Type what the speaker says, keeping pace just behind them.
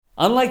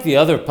Unlike the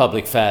other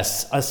public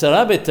fasts,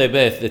 Asara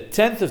B'Tebeth, the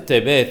 10th of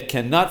Tebeth,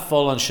 cannot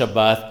fall on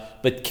Shabbat,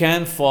 but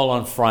can fall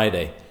on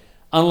Friday.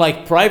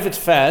 Unlike private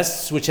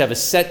fasts, which have a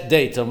set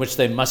date on which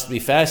they must be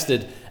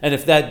fasted, and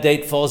if that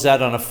date falls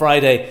out on a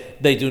Friday,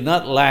 they do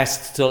not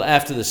last till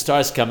after the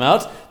stars come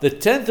out, the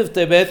 10th of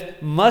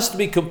Tebeth must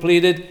be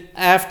completed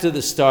after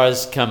the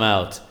stars come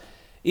out.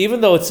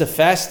 Even though it's a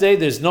fast day,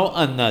 there's no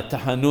Anna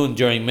Tahanun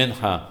during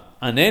Mincha.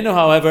 Anenu,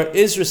 however,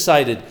 is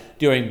recited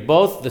during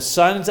both the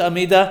silent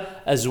Amidah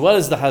as well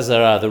as the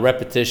Hazara, the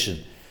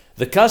repetition.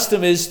 The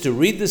custom is to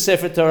read the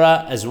Sefer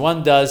Torah as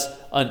one does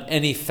on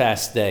any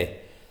fast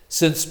day.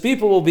 Since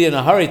people will be in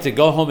a hurry to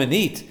go home and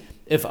eat,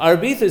 if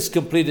Arbith is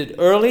completed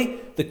early,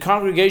 the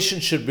congregation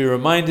should be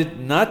reminded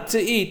not to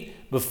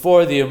eat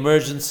before the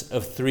emergence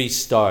of 3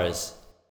 stars.